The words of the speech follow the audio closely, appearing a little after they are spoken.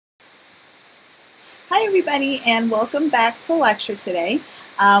Hi everybody, and welcome back to lecture today.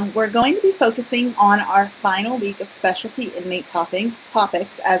 We're going to be focusing on our final week of specialty inmate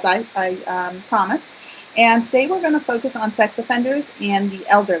topics as I promised. And today we're going to focus on sex offenders and the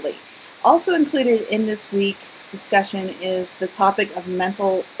elderly. Also included in this week's discussion is the topic of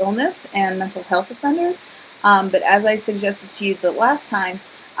mental illness and mental health offenders. But as I suggested to you the last time,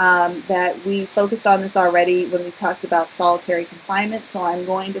 that we focused on this already when we talked about solitary confinement, so I'm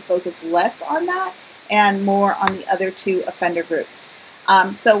going to focus less on that and more on the other two offender groups.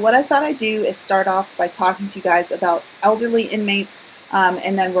 So what I thought I'd do is start off by talking to you guys about elderly inmates,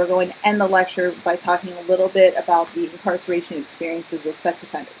 and then we're going to end the lecture by talking a little bit about the incarceration experiences of sex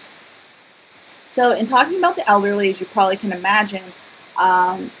offenders. So in talking about the elderly, as you probably can imagine,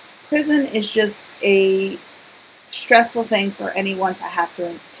 prison is just a stressful thing for anyone to have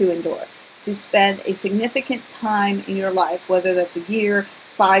to endure. To spend a significant time in your life, whether that's a year,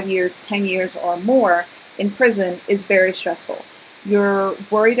 5 years, 10 years, or more in prison is very stressful. You're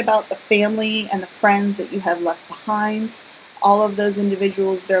worried about the family and the friends that you have left behind. All of those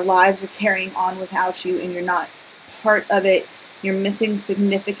individuals, their lives are carrying on without you, and you're not part of it. You're missing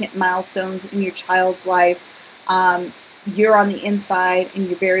significant milestones in your child's life. You're on the inside, and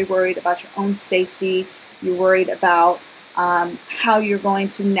you're very worried about your own safety. You're worried about how you're going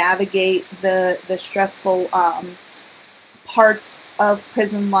to navigate the stressful parts of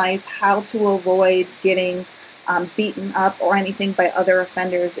prison life, how to avoid getting beaten up or anything by other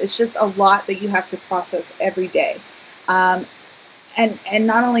offenders. It's just a lot that you have to process every day. And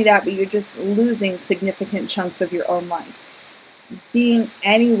not only that, but you're just losing significant chunks of your own life. Being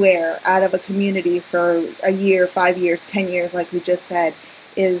anywhere out of a community for a year, 5 years, 10 years, like we just said,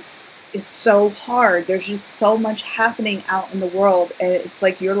 is so hard. There's just so much happening out in the world, and it's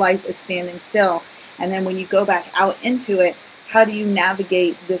like your life is standing still. And then when you go back out into it, how do you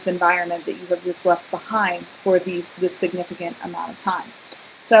navigate this environment that you have just left behind for this significant amount of time?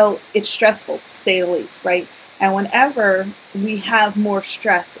 So it's stressful, to say the least, right? And whenever we have more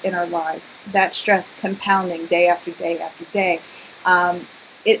stress in our lives, that stress compounding day after day after day,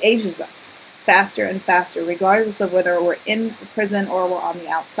 it ages us faster and faster, regardless of whether we're in prison or we're on the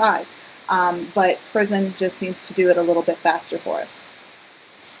outside. But prison just seems to do it a little bit faster for us.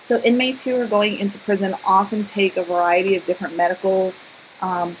 So inmates who are going into prison often take a variety of different medical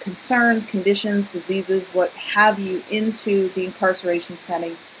concerns, conditions, diseases, what have you, into the incarceration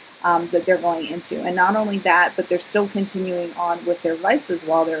setting that they're going into. And not only that, but they're still continuing on with their vices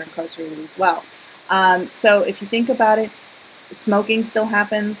while they're incarcerated as well. So if you think about it, smoking still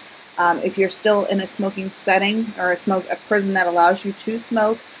happens. If you're still in a smoking setting or a prison that allows you to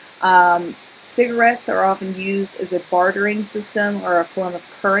smoke, cigarettes are often used as a bartering system or a form of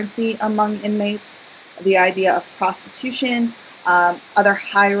currency among inmates. The idea of prostitution, other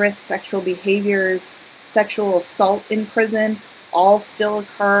high-risk sexual behaviors, sexual assault in prison all still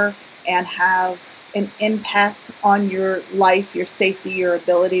occur and have an impact on your life, your safety, your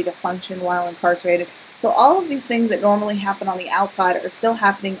ability to function while incarcerated. So all of these things that normally happen on the outside are still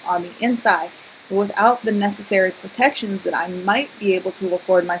happening on the inside. Without the necessary protections that I might be able to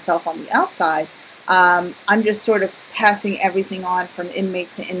afford myself on the outside, I'm just sort of passing everything on from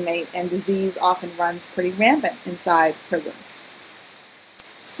inmate to inmate, and disease often runs pretty rampant inside prisons.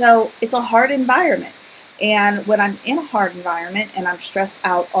 So it's a hard environment. And when I'm in a hard environment and I'm stressed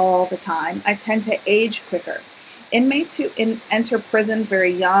out all the time, I tend to age quicker. Inmates who enter prison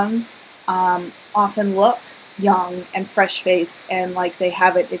very young often look young and fresh-faced and like they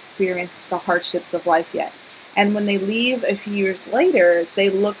haven't experienced the hardships of life yet. And when they leave a few years later, they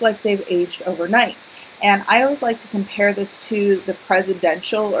look like they've aged overnight. And I always like to compare this to the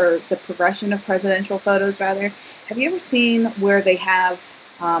presidential, or the progression of presidential photos rather. Have you ever seen where they have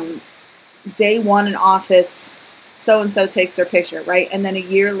day one in office, so-and-so takes their picture, right? And then a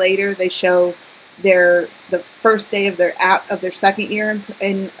year later they show the first day of their second year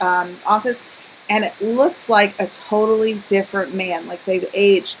in office, and it looks like a totally different man, like they've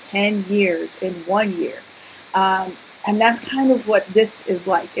aged 10 years in 1 year. And that's kind of what this is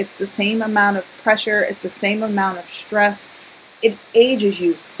like. It's the same amount of pressure. It's the same amount of stress. It ages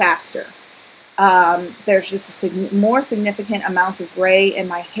you faster. There's just more significant amounts of gray in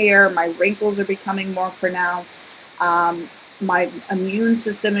my hair. My wrinkles are becoming more pronounced. My immune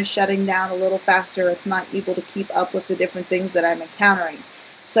system is shutting down a little faster. It's not able to keep up with the different things that I'm encountering.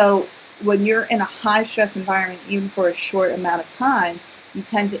 So when you're in a high stress environment, even for a short amount of time, you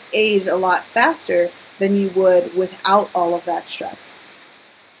tend to age a lot faster than you would without all of that stress.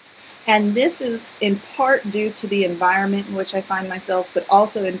 And this is in part due to the environment in which I find myself, but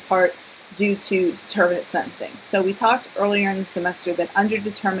also in part due to determinate sentencing. So we talked earlier in the semester that under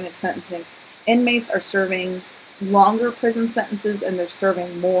determinate sentencing, inmates are serving longer prison sentences and they're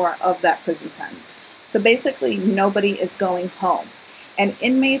serving more of that prison sentence. So basically nobody is going home. And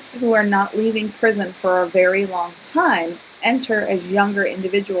inmates who are not leaving prison for a very long time enter as younger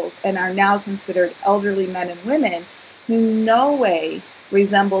individuals and are now considered elderly men and women who in no way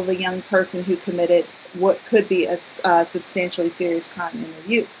resemble the young person who committed what could be a substantially serious crime in their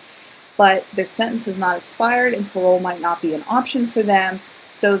youth. But their sentence has not expired and parole might not be an option for them,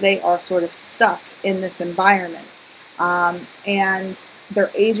 so they are sort of stuck in this environment. And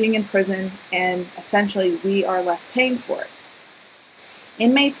they're aging in prison, and essentially we are left paying for it.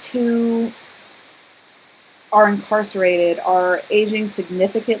 Inmates who are incarcerated are aging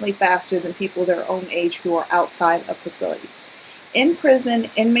significantly faster than people their own age who are outside of facilities. In prison,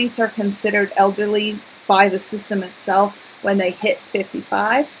 inmates are considered elderly by the system itself when they hit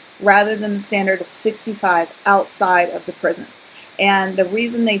 55, rather than the standard of 65 outside of the prison. And the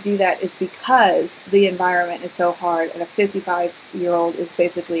reason they do that is because the environment is so hard, and a 55-year-old is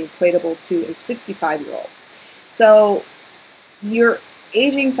basically equatable to a 65-year-old. So you're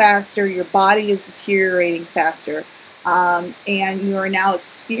aging faster, your body is deteriorating faster, and you are now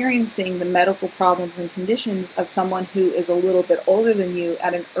experiencing the medical problems and conditions of someone who is a little bit older than you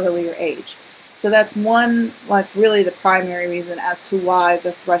at an earlier age. So that's really the primary reason as to why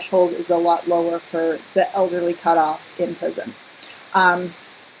the threshold is a lot lower for the elderly cutoff in prison. And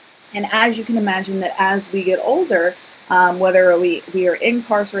as you can imagine, that as we get older, whether we are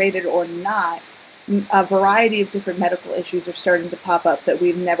incarcerated or not, a variety of different medical issues are starting to pop up that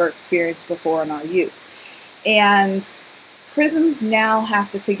we've never experienced before in our youth. And prisons now have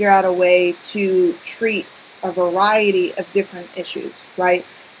to figure out a way to treat a variety of different issues, right?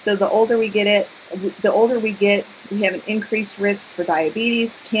 So the older we get, we have an increased risk for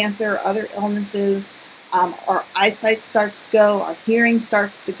diabetes, cancer, other illnesses. Our eyesight starts to go, our hearing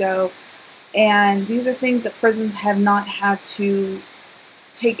starts to go. And these are things that prisons have not had to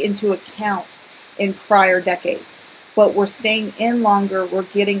take into account in prior decades. But we're staying in longer, we're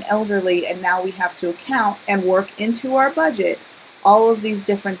getting elderly, and now we have to account and work into our budget all of these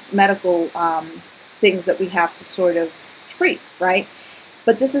different medical things that we have to sort of treat, right?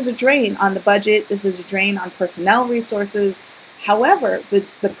 But this is a drain on the budget, this is a drain on personnel resources. However,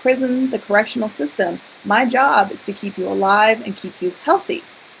 the prison, the correctional system, my job is to keep you alive and keep you healthy.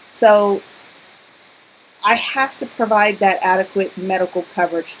 So I have to provide that adequate medical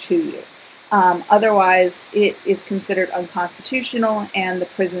coverage to you. Otherwise, it is considered unconstitutional, and the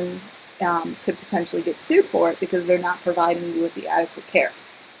prison could potentially get sued for it because they're not providing you with the adequate care.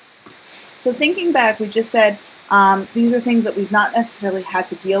 So thinking back, we just said these are things that we've not necessarily had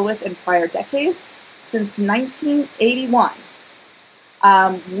to deal with in prior decades. Since 1981,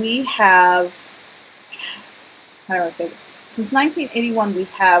 we have, how do I say this? Since 1981, we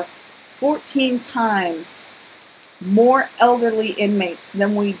have 14 times more elderly inmates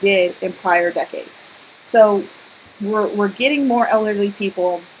than we did in prior decades. So we're getting more elderly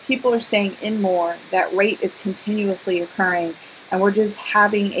people. People are staying in more. That rate is continuously occurring, and we're just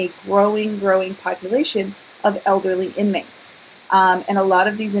having a growing population of elderly inmates. And a lot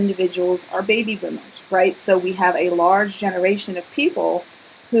of these individuals are baby boomers, right? So we have a large generation of people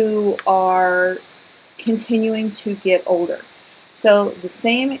who are continuing to get older. So the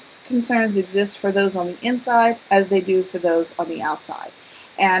same concerns exist for those on the inside as they do for those on the outside.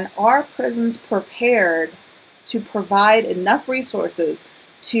 And are prisons prepared to provide enough resources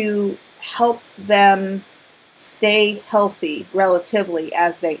to help them stay healthy relatively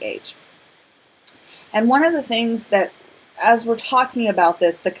as they age? And one of the things that, as we're talking about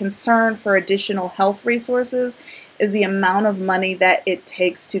this, the concern for additional health resources is the amount of money that it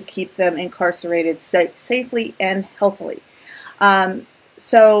takes to keep them incarcerated safely and healthily.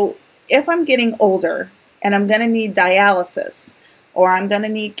 So if I'm getting older and I'm going to need dialysis or I'm going to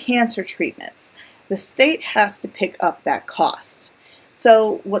need cancer treatments, the state has to pick up that cost.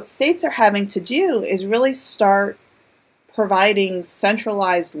 So what states are having to do is really start providing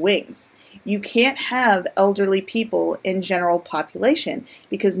centralized wings. You can't have elderly people in general population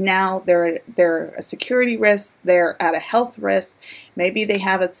because now they're a security risk, they're at a health risk, maybe they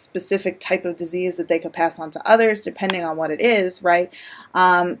have a specific type of disease that they could pass on to others depending on what it is, right?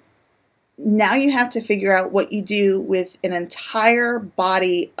 Now you have to figure out what you do with an entire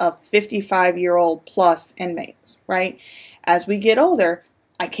body of 55-year-old plus inmates, right? As we get older,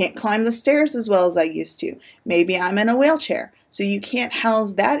 I can't climb the stairs as well as I used to. Maybe I'm in a wheelchair. So you can't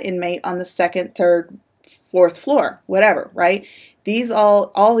house that inmate on the second, third, fourth floor, whatever, right?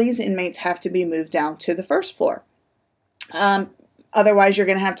 All these inmates have to be moved down to the first floor. Otherwise, you're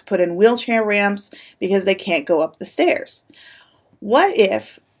going to have to put in wheelchair ramps because they can't go up the stairs. What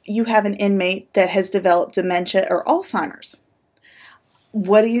if you have an inmate that has developed dementia or Alzheimer's.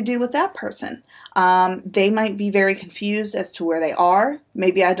 What do you do with that person? They might be very confused as to where they are.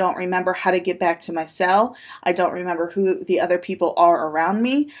 Maybe I don't remember how to get back to my cell. I don't remember who the other people are around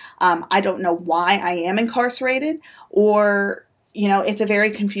me. I don't know why I am incarcerated, or, you know, it's a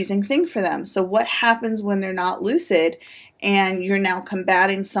very confusing thing for them. So what happens when they're not lucid and you're now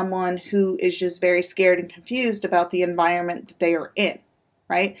combating someone who is just very scared and confused about the environment that they are in,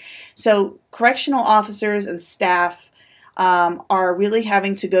 right? So correctional officers and staff are really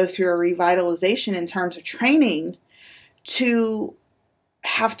having to go through a revitalization in terms of training to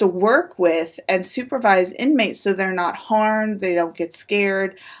have to work with and supervise inmates so they're not harmed, they don't get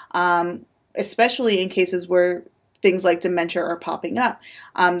scared, especially in cases where things like dementia are popping up.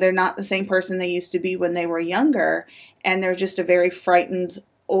 They're not the same person they used to be when they were younger, and they're just a very frightened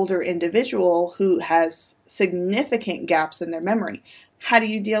older individual who has significant gaps in their memory. How do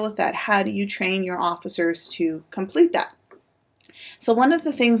you deal with that? How do you train your officers to complete that? So one of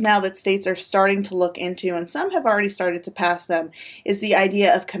the things now that states are starting to look into, and some have already started to pass them, is the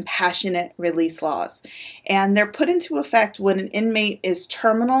idea of compassionate release laws. And they're put into effect when an inmate is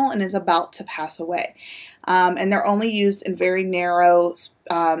terminal and is about to pass away. And they're only used in very narrow,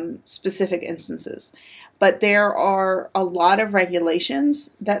 specific instances. But there are a lot of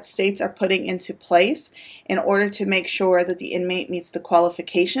regulations that states are putting into place in order to make sure that the inmate meets the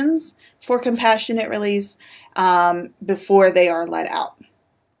qualifications for compassionate release before they are let out.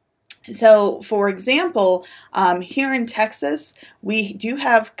 So, for example, here in Texas, we do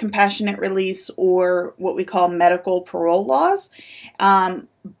have compassionate release, or what we call medical parole laws,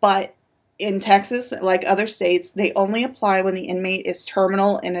 but in Texas, like other states, they only apply when the inmate is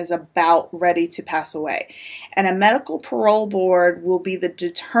terminal and is about ready to pass away. And a medical parole board will be the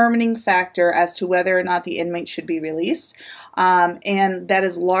determining factor as to whether or not the inmate should be released. And that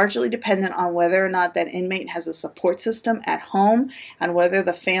is largely dependent on whether or not that inmate has a support system at home, and whether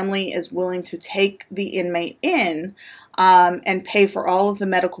the family is willing to take the inmate in and pay for all of the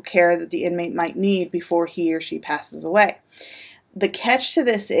medical care that the inmate might need before he or she passes away. The catch to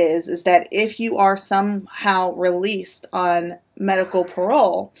this is that if you are somehow released on medical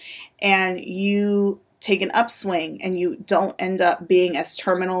parole and you take an upswing and you don't end up being as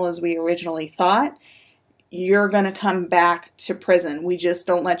terminal as we originally thought, you're going to come back to prison. We just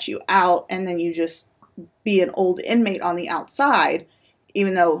don't let you out and then you just be an old inmate on the outside,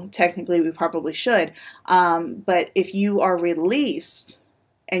 even though technically we probably should. But if you are released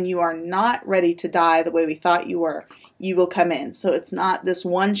and you are not ready to die the way we thought you were, you will come in. So it's not this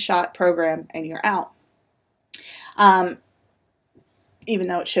one-shot program and you're out. Even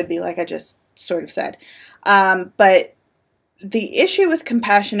though it should be, like I just sort of said. But the issue with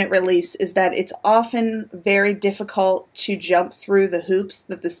compassionate release is that it's often very difficult to jump through the hoops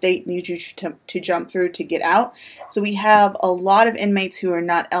that the state needs you to jump through to get out. So we have a lot of inmates who are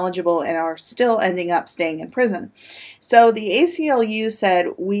not eligible and are still ending up staying in prison. So the ACLU said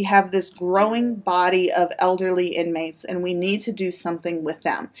we have this growing body of elderly inmates and we need to do something with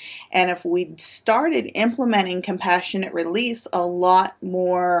them. And if we started implementing compassionate release a lot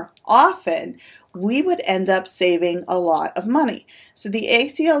more often, we would end up saving a lot of money. So the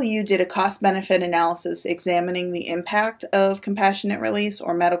ACLU did a cost-benefit analysis examining the impact of compassionate release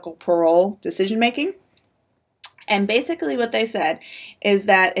or medical parole decision-making. And basically what they said is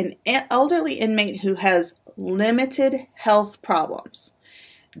that an elderly inmate who has limited health problems,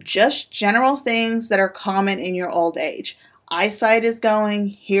 just general things that are common in your old age, eyesight is going,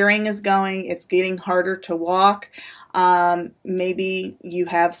 hearing is going, it's getting harder to walk, maybe you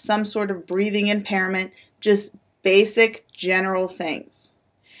have some sort of breathing impairment, just basic general things.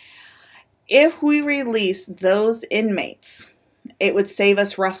 If we release those inmates, it would save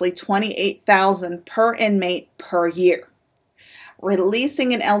us roughly $28,000 per inmate per year.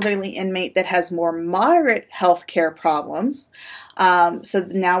 Releasing an elderly inmate that has more moderate health care problems, so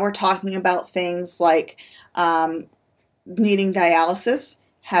now we're talking about things like needing dialysis,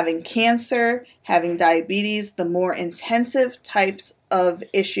 having cancer, having diabetes, the more intensive types of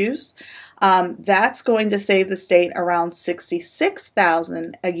issues, that's going to save the state around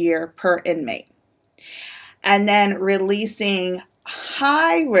 $66,000 a year per inmate. And then releasing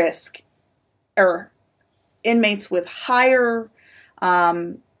high risk or inmates with higher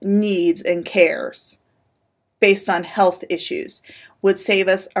needs and cares based on health issues would save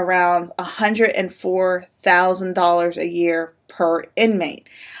us around $104,000 a year per inmate.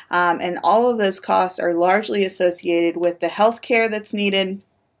 And all of those costs are largely associated with the health care that's needed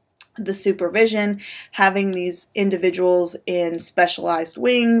the supervision, having these individuals in specialized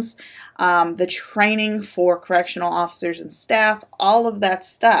wings, the training for correctional officers and staff, all of that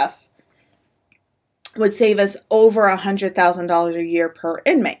stuff would save us over $100,000 a year per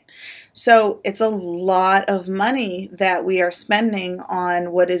inmate. So it's a lot of money that we are spending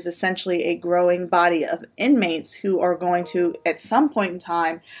on what is essentially a growing body of inmates who are going to, at some point in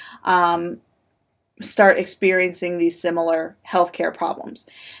time, start experiencing these similar healthcare problems.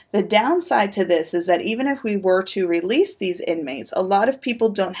 The downside to this is that even if we were to release these inmates, a lot of people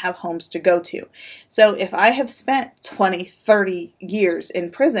don't have homes to go to. So if I have spent 20, 30 years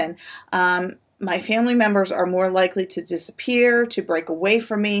in prison, my family members are more likely to disappear, to break away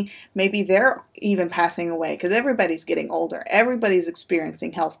from me. Maybe they're even passing away because everybody's getting older. Everybody's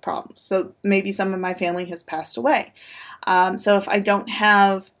experiencing health problems. So maybe some of my family has passed away. So if I don't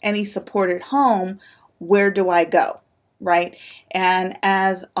have any support at home, where do I go, right? And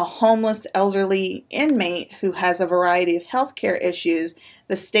as a homeless elderly inmate who has a variety of healthcare issues,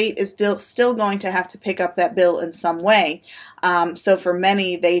 the state is still going to have to pick up that bill in some way. So for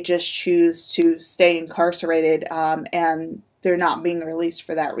many, they just choose to stay incarcerated and they're not being released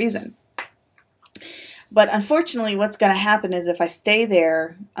for that reason. But unfortunately, what's going to happen is if I stay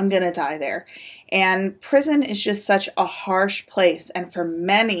there, I'm going to die there. And prison is just such a harsh place. And for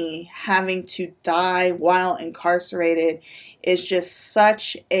many, having to die while incarcerated is just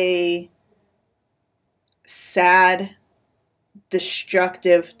such a sad,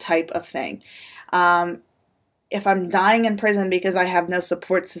 destructive type of thing. If I'm dying in prison because I have no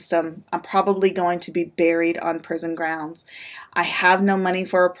support system, I'm probably going to be buried on prison grounds. I have no money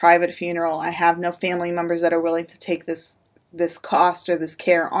for a private funeral. I have no family members that are willing to take this cost or this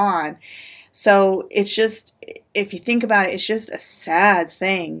care on. So it's just, if you think about it, it's just a sad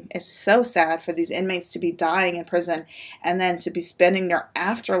thing. It's so sad for these inmates to be dying in prison and then to be spending their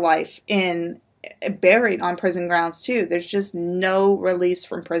afterlife buried on prison grounds too. There's just no release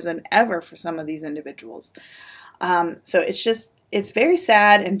from prison ever for some of these individuals. So it's very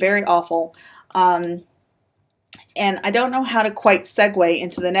sad and very awful. And I don't know how to quite segue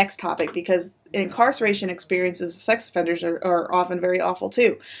into the next topic because incarceration experiences of sex offenders are often very awful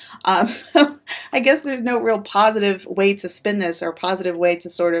too. So I guess there's no real positive way to spin this or positive way to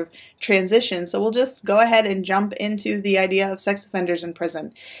sort of transition. So we'll just go ahead and jump into the idea of sex offenders in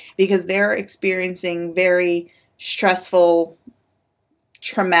prison because they're experiencing very stressful,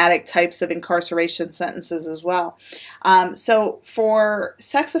 traumatic types of incarceration sentences as well. So for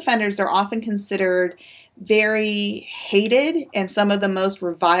sex offenders, they're often considered very hated and some of the most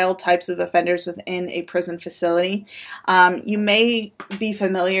reviled types of offenders within a prison facility. You may be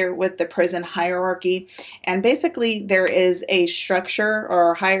familiar with the prison hierarchy, and basically there is a structure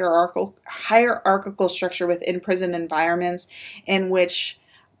or hierarchical structure within prison environments in which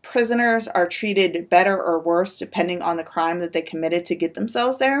prisoners are treated better or worse depending on the crime that they committed to get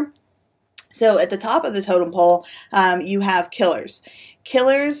themselves there. So at the top of the totem pole, you have killers.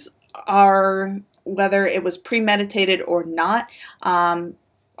 Killers are, whether it was premeditated or not,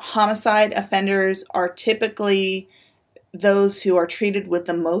 homicide offenders are typically those who are treated with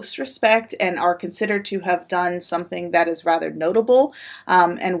the most respect and are considered to have done something that is rather notable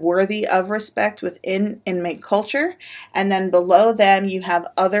and worthy of respect within inmate culture. And then below them you have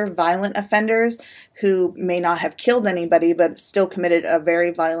other violent offenders who may not have killed anybody but still committed a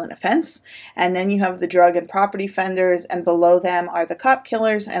very violent offense. And then you have the drug and property offenders, and below them are the cop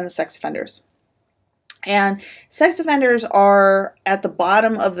killers and the sex offenders. And sex offenders are at the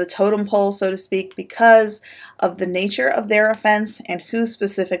bottom of the totem pole, so to speak, because of the nature of their offense and who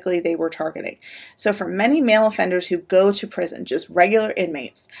specifically they were targeting. So for many male offenders who go to prison, just regular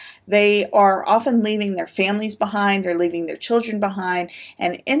inmates, they are often leaving their families behind, they're leaving their children behind,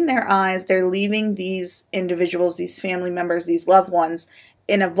 and in their eyes, they're leaving these individuals, these family members, these loved ones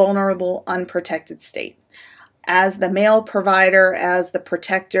in a vulnerable, unprotected state. As the male provider, as the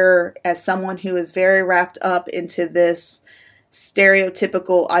protector, as someone who is very wrapped up into this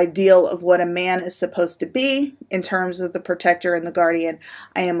stereotypical ideal of what a man is supposed to be in terms of the protector and the guardian,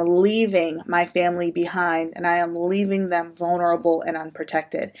 I am leaving my family behind and I am leaving them vulnerable and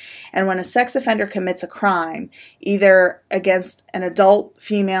unprotected. And when a sex offender commits a crime, either against an adult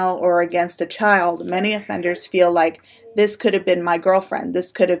female or against a child, many offenders feel like this could have been my girlfriend,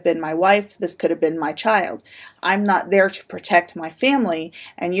 this could have been my wife, this could have been my child. I'm not there to protect my family,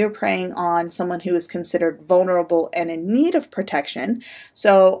 and you're preying on someone who is considered vulnerable and in need of protection,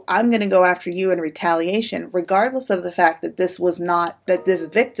 so I'm going to go after you in retaliation, regardless of the fact that this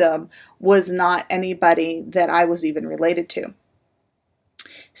victim was not anybody that I was even related to.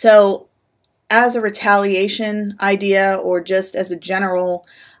 So as a retaliation idea, or just as a general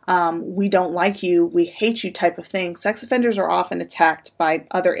we don't like you, we hate you type of thing, sex offenders are often attacked by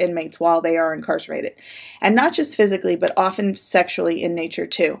other inmates while they are incarcerated. And not just physically, but often sexually in nature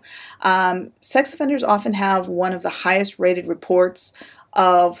too. Sex offenders often have one of the highest rated reports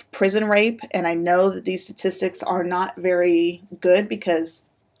of prison rape, and I know that these statistics are not very good because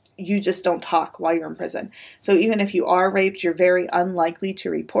you just don't talk while you're in prison. So even if you are raped, you're very unlikely to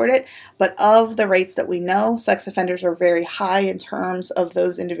report it. But of the rates that we know, sex offenders are very high in terms of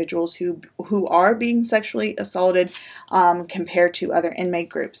those individuals who are being sexually assaulted compared to other inmate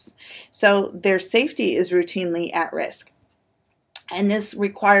groups. So their safety is routinely at risk. And this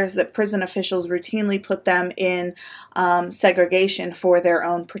requires that prison officials routinely put them in segregation for their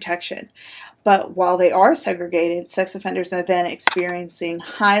own protection. But while they are segregated, sex offenders are then experiencing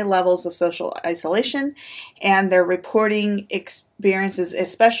high levels of social isolation, and they're reporting experiences,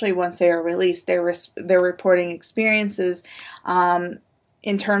 especially once they are released, they're reporting experiences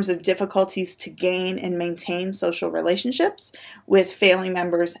in terms of difficulties to gain and maintain social relationships with family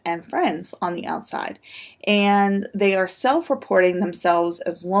members and friends on the outside. And they are self-reporting themselves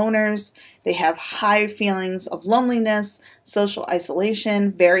as loners. They have high feelings of loneliness, social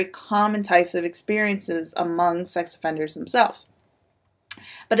isolation, very common types of experiences among sex offenders themselves.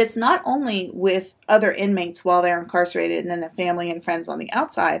 But it's not only with other inmates while they're incarcerated and then their family and friends on the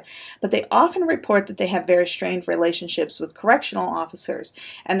outside, but they often report that they have very strained relationships with correctional officers,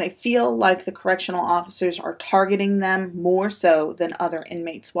 and they feel like the correctional officers are targeting them more so than other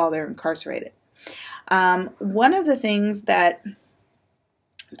inmates while they're incarcerated. One of the things that,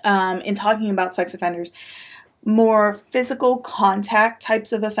 in talking about sex offenders, more physical contact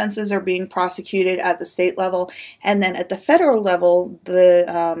types of offenses are being prosecuted at the state level, and then at the federal level,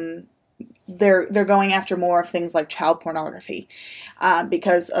 they're going after more of things like child pornography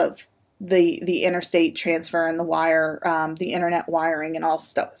because of the interstate transfer and the internet wiring and all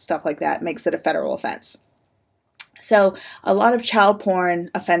stuff like that makes it a federal offense. So a lot of child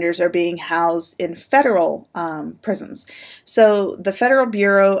porn offenders are being housed in federal prisons. So the Federal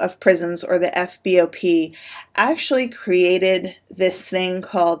Bureau of Prisons, or the FBOP, actually created this thing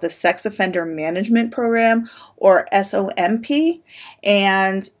called the Sex Offender Management Program, or SOMP,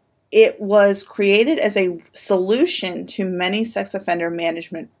 and it was created as a solution to many sex offender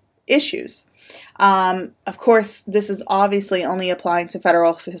management issues. Of course, this is obviously only applying to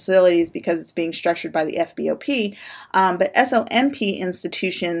federal facilities because it's being structured by the FBOP, but SOMP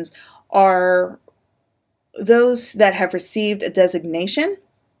institutions are those that have received a designation,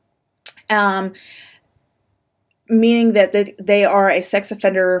 meaning that they are a sex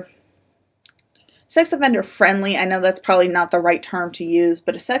offender friendly. I know that's probably not the right term to use,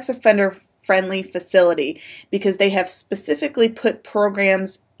 but a sex offender friendly facility, because they have specifically put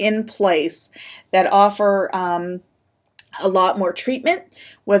programs in place that offer a lot more treatment,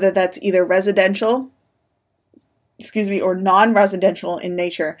 whether that's either residential, or non-residential in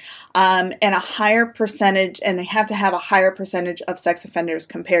nature, and a higher percentage, and they have to have a higher percentage of sex offenders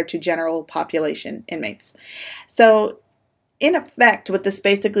compared to general population inmates. So in effect, what this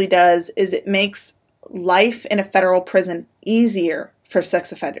basically does is it makes life in a federal prison easier for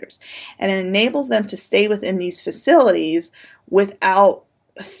sex offenders, and it enables them to stay within these facilities without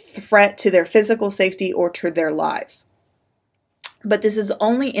threat to their physical safety or to their lives. But this is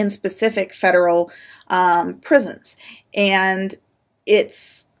only in specific federal prisons, and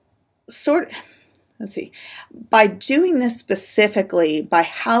it's by doing this specifically, by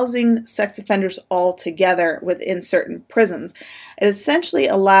housing sex offenders all together within certain prisons, it essentially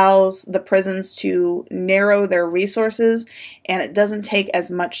allows the prisons to narrow their resources, and it doesn't take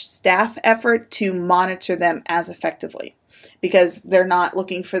as much staff effort to monitor them as effectively, because they're not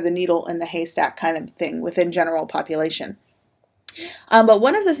looking for the needle in the haystack kind of thing within general population. But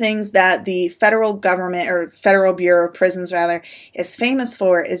one of the things that the federal government, or Federal Bureau of Prisons rather, is famous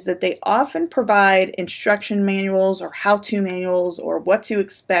for is that they often provide instruction manuals or how-to manuals or what to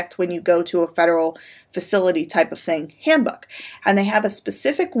expect when you go to a federal facility type of thing handbook. And they have a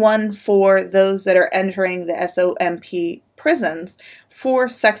specific one for those that are entering the SOMP prisons for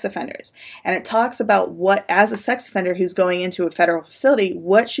sex offenders, and it talks about what, as a sex offender who's going into a federal facility,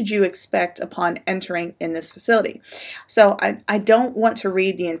 what should you expect upon entering in this facility. So I don't want to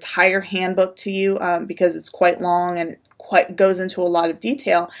read the entire handbook to you because it's quite long and it goes into a lot of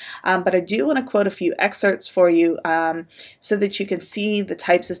detail, but I do want to quote a few excerpts for you so that you can see the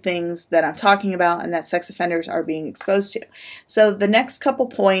types of things that I'm talking about and that sex offenders are being exposed to. So the next couple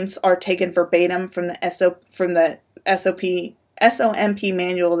points are taken verbatim from the SOMP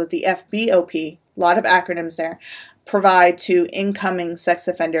manual that the FBOP, a lot of acronyms there, provide to incoming sex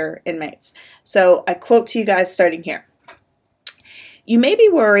offender inmates. So I quote to you guys starting here. You may be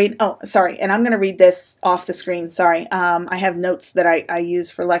worried, oh, sorry, and I'm going to read this off the screen, sorry. I have notes that I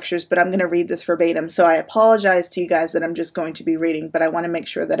use for lectures, but I'm going to read this verbatim, so I apologize to you guys that I'm just going to be reading, but I want to make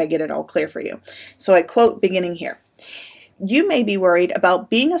sure that I get it all clear for you. So I quote beginning here. You may be worried about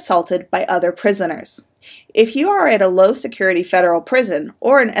being assaulted by other prisoners. If you are at a low-security federal prison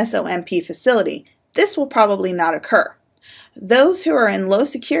or an SOMP facility, this will probably not occur. Those who are in low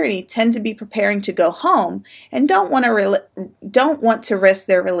security tend to be preparing to go home and don't want to risk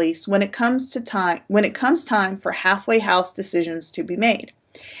their release when it comes time for halfway house decisions to be made.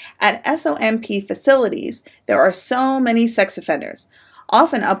 At SOMP facilities, there are so many sex offenders,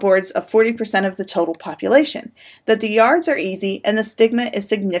 often upwards of 40% of the total population, that the yards are easy and the stigma is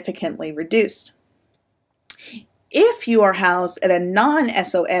significantly reduced. If you are housed at a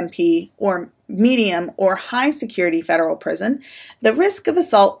non-SOMP or medium or high security federal prison, the risk of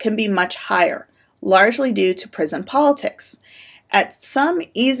assault can be much higher, largely due to prison politics. At some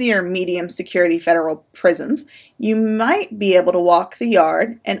easier medium security federal prisons, you might be able to walk the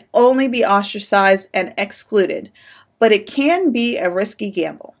yard and only be ostracized and excluded, but it can be a risky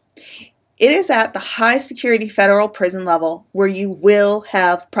gamble. It is at the high security federal prison level where you will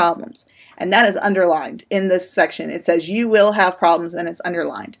have problems. And that is underlined in this section. It says you will have problems and it's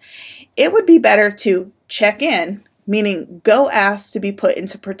underlined. It would be better to check in, meaning go ask to be put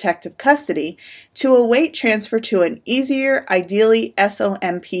into protective custody, to await transfer to an easier, ideally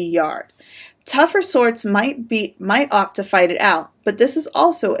SOMP yard. Tougher sorts might opt to fight it out, but this is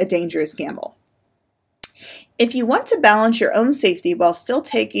also a dangerous gamble. If you want to balance your own safety while still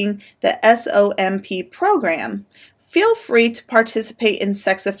taking the SOMP program, feel free to participate in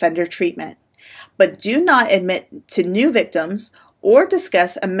sex offender treatment, but do not admit to new victims or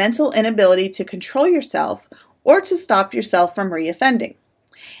discuss a mental inability to control yourself or to stop yourself from reoffending.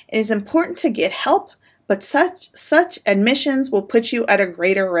 It is important to get help, but such admissions will put you at a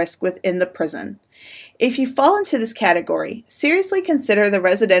greater risk within the prison. If you fall into this category, seriously consider the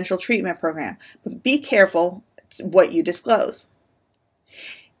residential treatment program, but be careful what you disclose.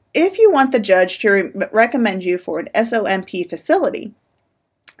 If you want the judge to recommend you for an SOMP facility,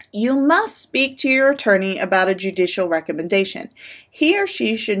 you must speak to your attorney about a judicial recommendation. He or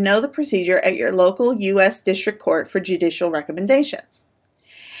she should know the procedure at your local U.S. District Court for judicial recommendations.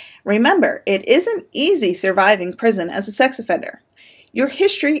 Remember, it isn't easy surviving prison as a sex offender. Your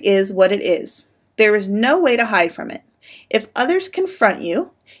history is what it is. There is no way to hide from it. If others confront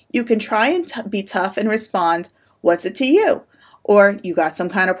you, you can try and be tough and respond, "What's it to you?" Or, "You got some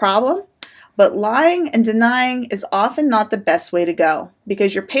kind of problem?" But lying and denying is often not the best way to go,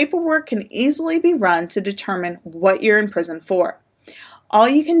 because your paperwork can easily be run to determine what you're in prison for. All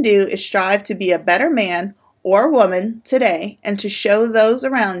you can do is strive to be a better man or woman today and to show those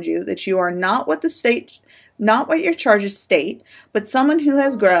around you that you are not what your charges state, but someone who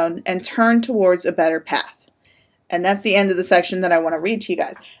has grown and turned towards a better path. And that's the end of the section that I want to read to you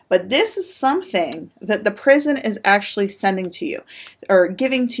guys. But this is something that the prison is actually sending to you or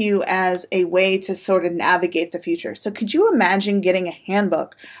giving to you as a way to sort of navigate the future. So could you imagine getting a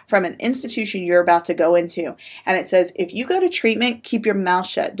handbook from an institution you're about to go into, and it says, if you go to treatment, keep your mouth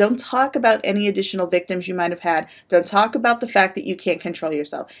shut. Don't talk about any additional victims you might have had. Don't talk about the fact that you can't control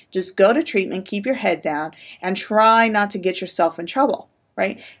yourself. Just go to treatment, keep your head down, and try not to get yourself in trouble.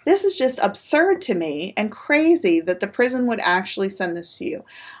 Right? This is just absurd to me and crazy that the prison would actually send this to you.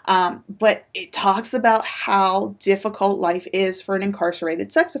 But it talks about how difficult life is for an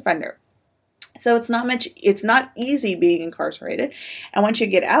incarcerated sex offender. So it's not easy being incarcerated. And once you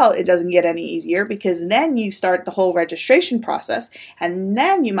get out, it doesn't get any easier, because then you start the whole registration process, and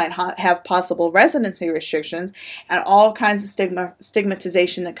then you might have possible residency restrictions and all kinds of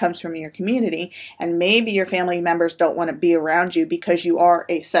stigmatization that comes from your community. And maybe your family members don't want to be around you because you are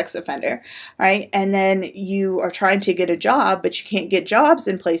a sex offender, right? And then you are trying to get a job, but you can't get jobs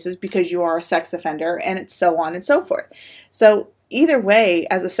in places because you are a sex offender, and it's so on and so forth. So either way,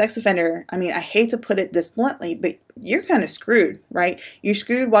 as a sex offender, I mean, I hate to put it this bluntly, but you're kind of screwed, right? You're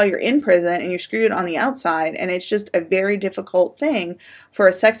screwed while you're in prison, and you're screwed on the outside, and it's just a very difficult thing for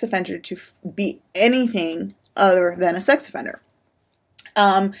a sex offender to be anything other than a sex offender.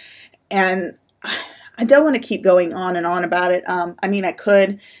 And I don't want to keep going on and on about it. I mean, I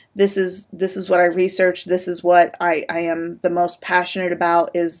could. This is what I researched. This is what I am the most passionate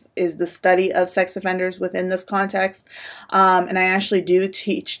about is the study of sex offenders within this context. And I actually do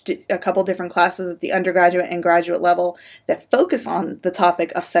teach a couple different classes at the undergraduate and graduate level that focus on the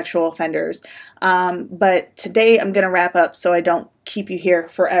topic of sexual offenders. But today I'm going to wrap up so I don't keep you here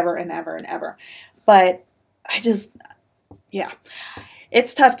forever and ever and ever. But yeah,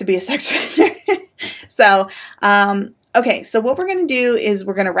 it's tough to be a sex offender. So Okay, so what we're going to do is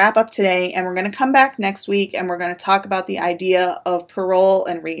we're going to wrap up today, and we're going to come back next week, and we're going to talk about the idea of parole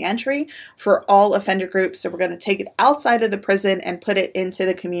and reentry for all offender groups. So we're going to take it outside of the prison and put it into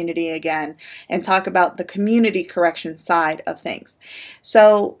the community again and talk about the community correction side of things.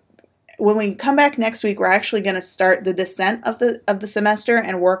 So when we come back next week, we're actually going to start the descent of the semester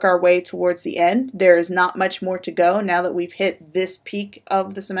and work our way towards the end. There is not much more to go now that we've hit this peak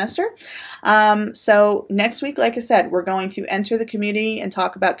of the semester. So next week, like I said, we're going to enter the community and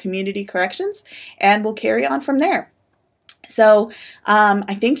talk about community corrections, and we'll carry on from there. So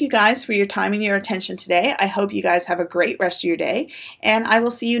I thank you guys for your time and your attention today. I hope you guys have a great rest of your day, and I will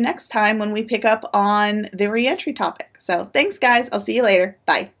see you next time when we pick up on the reentry topic. So thanks, guys. I'll see you later.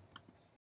 Bye.